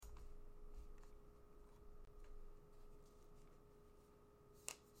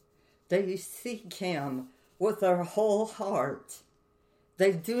They seek him with their whole heart.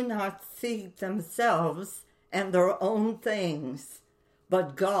 They do not seek themselves and their own things,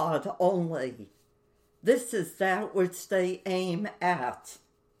 but God only. This is that which they aim at.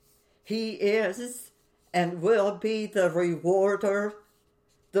 He is and will be the reward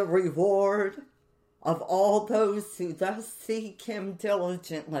of all those who thus seek him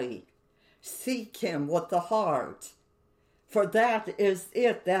diligently. Seek him with the heart, for that is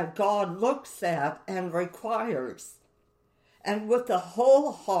it that God looks at and requires, and with the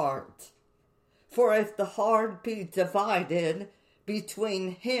whole heart. For if the heart be divided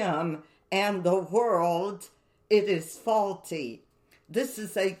between him and the world, it is faulty. This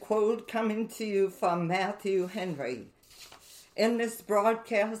is a quote coming to you from Matthew Henry. In this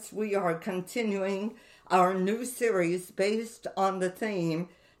broadcast, we are continuing our new series based on the theme,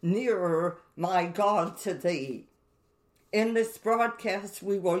 Nearer, My God, to Thee. In this broadcast,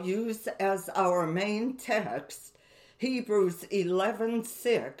 we will use as our main text Hebrews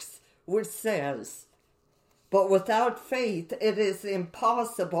 11:6, which says, "But without faith it is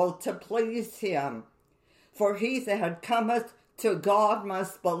impossible to please him. For he that cometh to God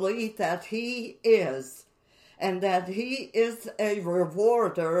must believe that he is, and that he is a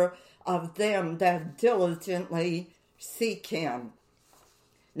rewarder of them that diligently seek him."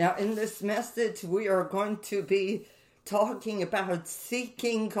 Now, in this message, we are going to be talking about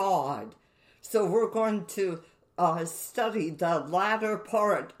seeking God. So we're going to study the latter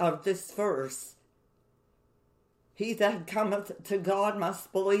part of this verse. He that cometh to God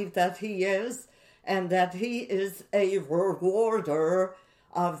must believe that he is, and that he is a rewarder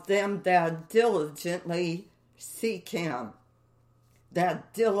of them that diligently seek him.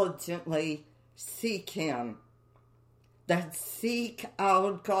 That diligently seek him. That seek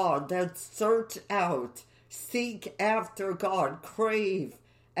out God. That search out. Seek after God. Crave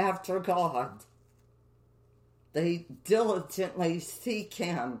after God. They diligently seek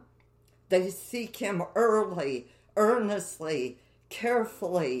him. They seek him early, earnestly,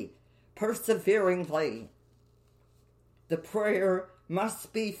 carefully, perseveringly. The prayer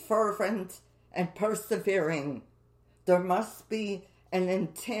must be fervent and persevering. There must be an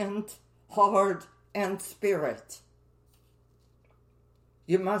intent, heart, and spirit.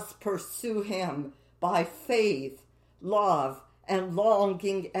 You must pursue him by faith, love, and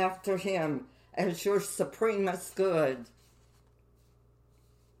longing after him as your supremest good.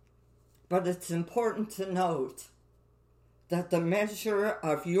 But it's important to note that the measure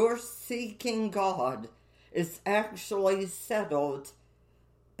of your seeking God is actually settled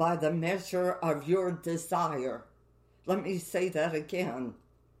by the measure of your desire. Let me say that again.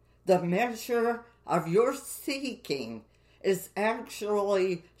 The measure of your seeking is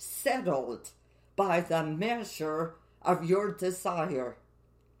actually settled by the measure of your desire.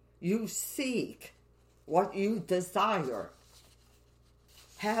 You seek what you desire.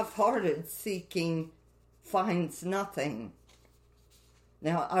 Half-hearted seeking finds nothing.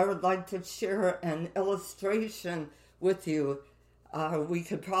 Now, I would like to share an illustration with you. We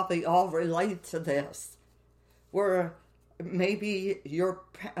could probably all relate to this, where maybe your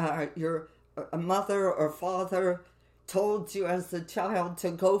mother or father told you as a child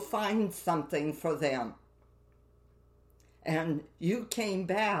to go find something for them. And you came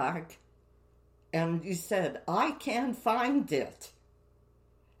back and you said, "I can't find it."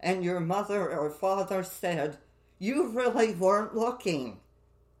 And your mother or father said, "You really weren't looking."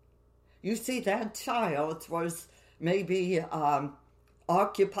 You see, that child was maybe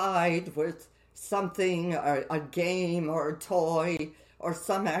occupied with something, a game or a toy or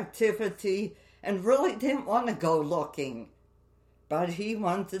some activity, and really didn't want to go looking. But he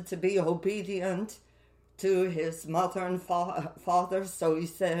wanted to be obedient to his mother and father, so he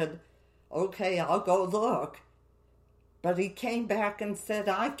said, "Okay, I'll go look." But he came back and said,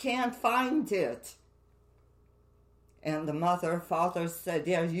 "I can't find it." And the mother or father said,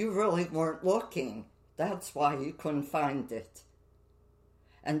 "Yeah, you really weren't looking. That's why you couldn't find it."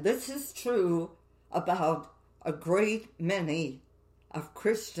 And this is true about a great many of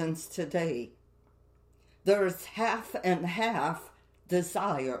Christians today. There's half and half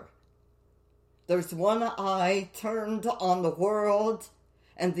desire. There's one eye turned on the world,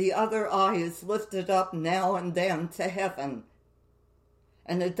 and the other eye is lifted up now and then to heaven.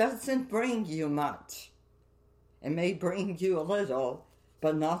 And it doesn't bring you much. It may bring you a little,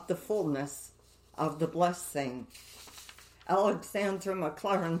 but not the fullness of the blessing. Alexander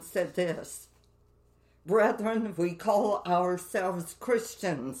McLaren said this, "Brethren, we call ourselves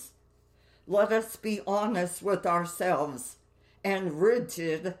Christians. Let us be honest with ourselves and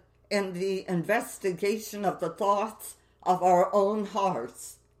rigid in the investigation of the thoughts of our own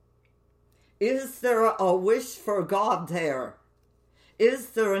hearts. Is there a wish for God there? Is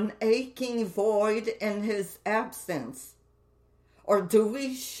there an aching void in his absence? Or do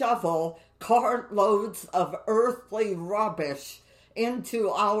we shovel cartloads of earthly rubbish into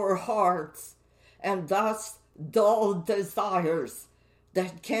our hearts and thus dull desires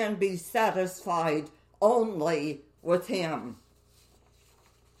that can be satisfied only with him?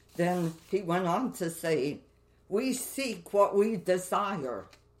 Then he went on to say, we seek what we desire,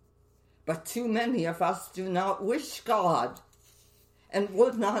 but too many of us do not wish God and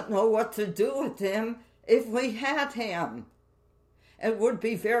would not know what to do with him if we had him, and would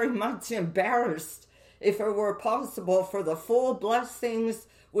be very much embarrassed if it were possible for the full blessings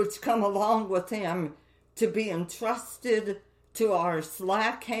which come along with him to be entrusted to our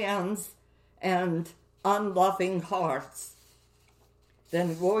slack hands and unloving hearts.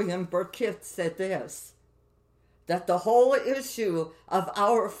 Then William Burkitt said this, that the whole issue of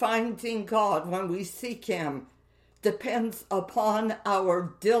our finding God when we seek him depends upon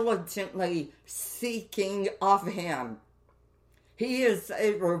our diligently seeking of him. He is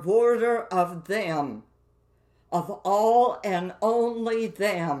a rewarder of them, of all and only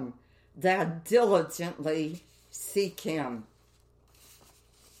them that diligently seek him.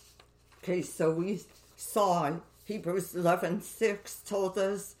 Okay, so we saw Hebrews 11:6 told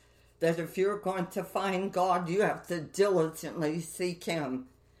us that if you're going to find God, you have to diligently seek him.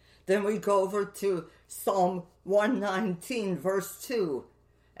 Then we go over to Psalm 119, verse 2,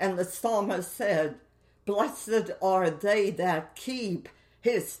 and the psalmist said, blessed are they that keep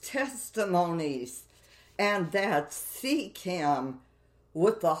his testimonies and that seek him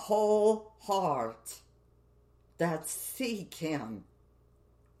with the whole heart. That seek him.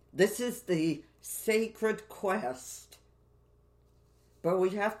 This is the sacred quest. But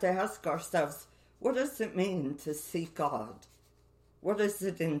we have to ask ourselves, what does it mean to seek God? What does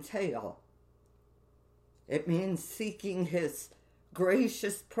it entail? It means seeking his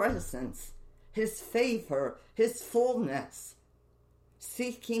gracious presence, his favor, his fullness,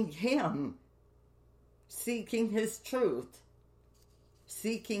 seeking him, seeking his truth.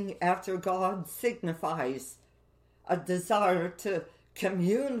 Seeking after God signifies a desire to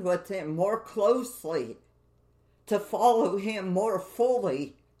commune with him more closely, to follow him more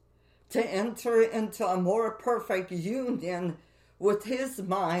fully, to enter into a more perfect union with his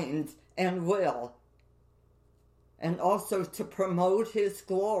mind and will, and also to promote his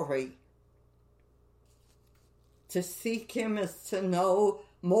glory. To seek him is to know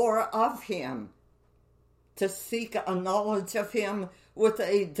more of him, to seek a knowledge of him with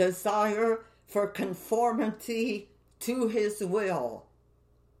a desire for conformity to his will.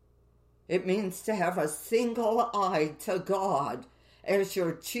 It means to have a single eye to God as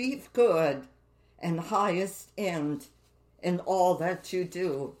your chief good and highest end in all that you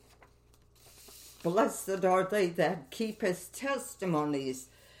do. Blessed are they that keep his testimonies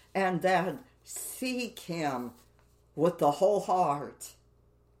and that seek him with the whole heart.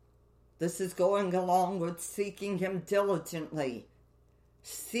 This is going along with seeking him diligently,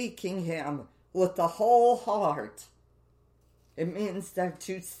 seeking him with the whole heart. It means that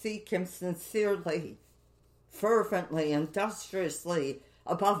you seek him sincerely, fervently, industriously,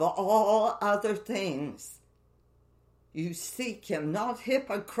 above all other things. You seek him not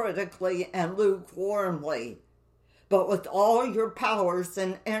hypocritically and lukewarmly, but with all your powers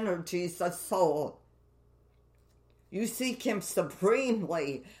and energies of soul. You seek him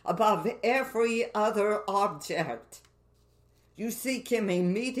supremely above every other object. You seek him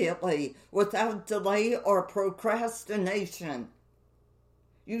immediately without delay or procrastination.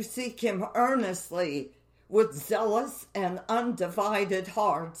 You seek him earnestly with zealous and undivided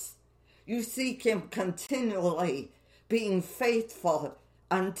hearts. You seek him continually, being faithful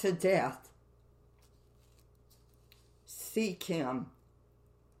unto death. Seek him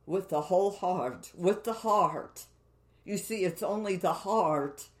with the whole heart, with the heart. You see, it's only the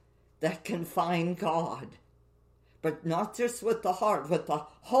heart that can find God. But not just with the heart, with the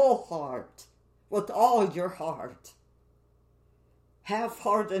whole heart, with all your heart.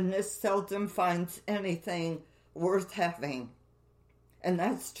 Half-heartedness seldom finds anything worth having. And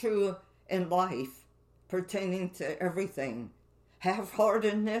that's true in life, pertaining to everything.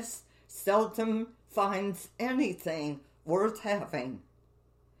 Half-heartedness seldom finds anything worth having.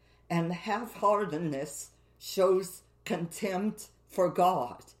 And half-heartedness shows contempt for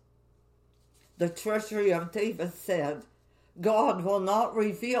God. The treasury of David said, God will not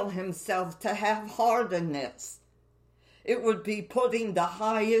reveal himself to half-heartedness. It would be putting the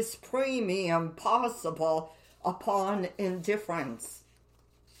highest premium possible upon indifference.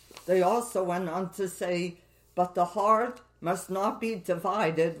 They also went on to say, but the heart must not be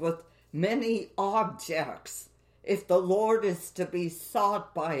divided with many objects if the Lord is to be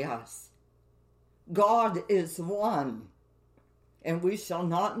sought by us. God is one, and we shall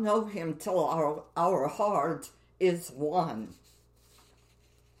not know him till our heart is one.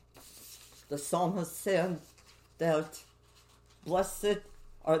 The psalmist said that blessed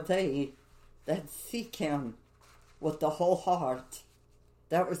are they that seek him with the whole heart.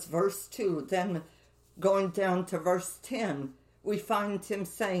 That was verse 2. Then going down to verse 10, we find him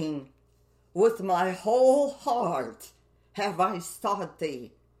saying, with my whole heart have I sought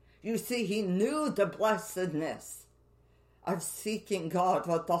thee. You see, he knew the blessedness of seeking God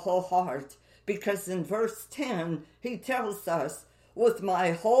with the whole heart, because in verse 10, he tells us, with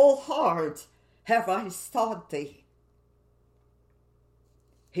my whole heart have I sought thee.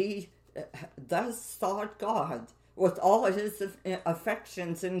 He thus sought God with all his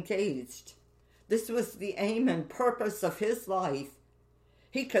affections engaged. This was the aim and purpose of his life.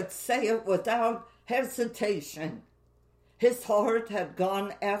 He could say it without hesitation. His heart had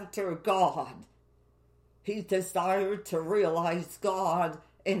gone after God. He desired to realize God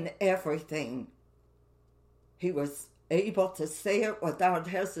in everything. He was able to say it without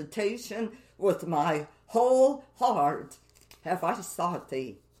hesitation, with my whole heart have I sought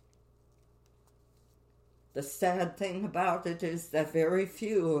thee. The sad thing about it is that very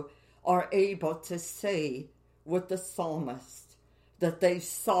few are able to say with the psalmist that they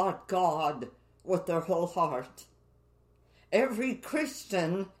sought God with their whole heart. Every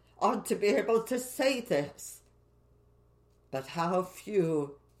Christian ought to be able to say this, but how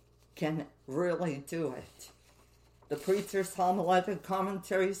few can really do it. The preacher's homiletic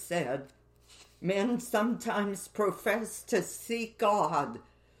commentary said, men sometimes profess to seek God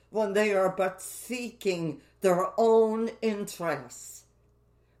when they are but seeking their own interests.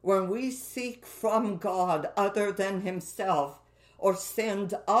 When we seek from God other than himself, or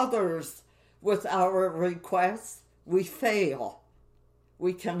send others with our requests, we fail.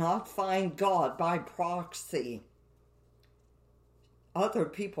 We cannot find God by proxy. Other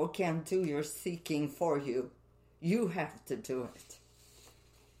people can't do your seeking for you. You have to do it.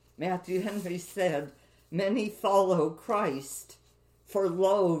 Matthew Henry said, many follow Christ for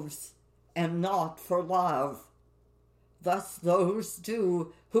loaves and not for love. Thus those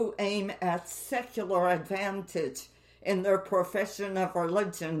do who aim at secular advantage in their profession of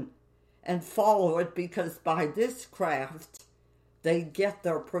religion and follow it because by this craft they get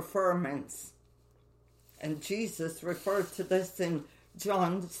their preferments. And Jesus referred to this in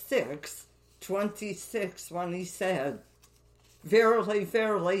John 6:26 when he said, verily,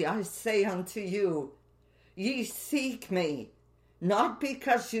 verily, I say unto you, ye seek me, not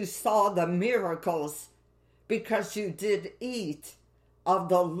because you saw the miracles, because you did eat of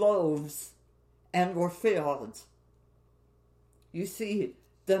the loaves and were filled. You see,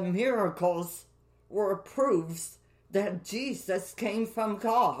 the miracles were proofs that Jesus came from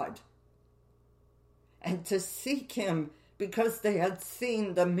God. And to seek him because they had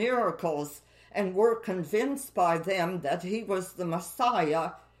seen the miracles and were convinced by them that he was the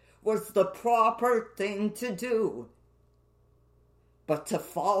Messiah was the proper thing to do. But to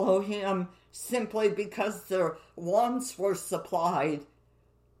follow him simply because their wants were supplied,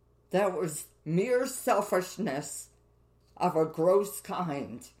 that was mere selfishness of a gross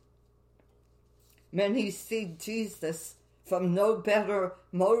kind. Many seek Jesus from no better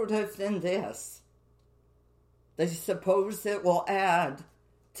motive than this. They suppose it will add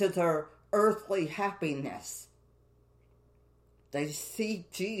to their earthly happiness. They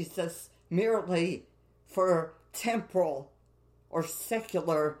seek Jesus merely for temporal or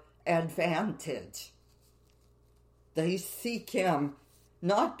secular advantage. They seek him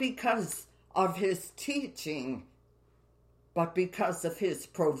not because of his teaching, but because of his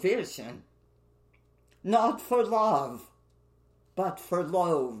provision. Not for love, but for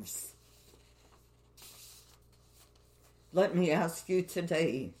loaves. Let me ask you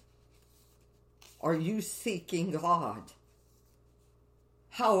today, are you seeking God?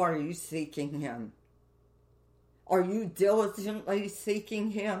 How are you seeking him? Are you diligently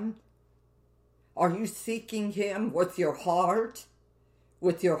seeking him? Are you seeking him with your heart,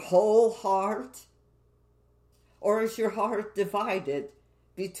 with your whole heart? Or is your heart divided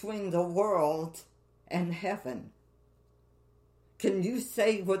between the world and heaven? Can you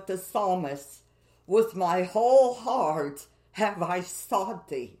say with the psalmist, with my whole heart have I sought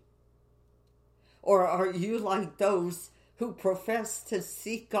thee? Or are you like those who profess to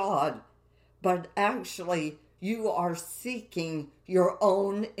seek God, but actually you are seeking your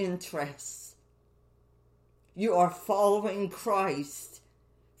own interests? You are following Christ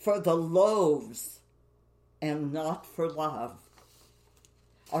for the loaves and not for love.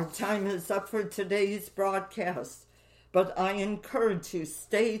 Our time is up for today's broadcast, but I encourage you,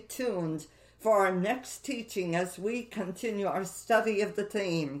 stay tuned for our next teaching as we continue our study of the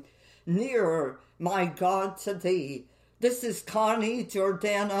theme, Nearer, My God, to Thee. This is Connie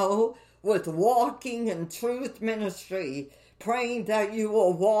Giordano with Walking in Truth Ministry, praying that you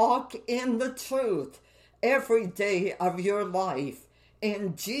will walk in the truth every day of your life.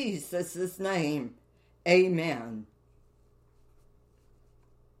 In Jesus' name, amen.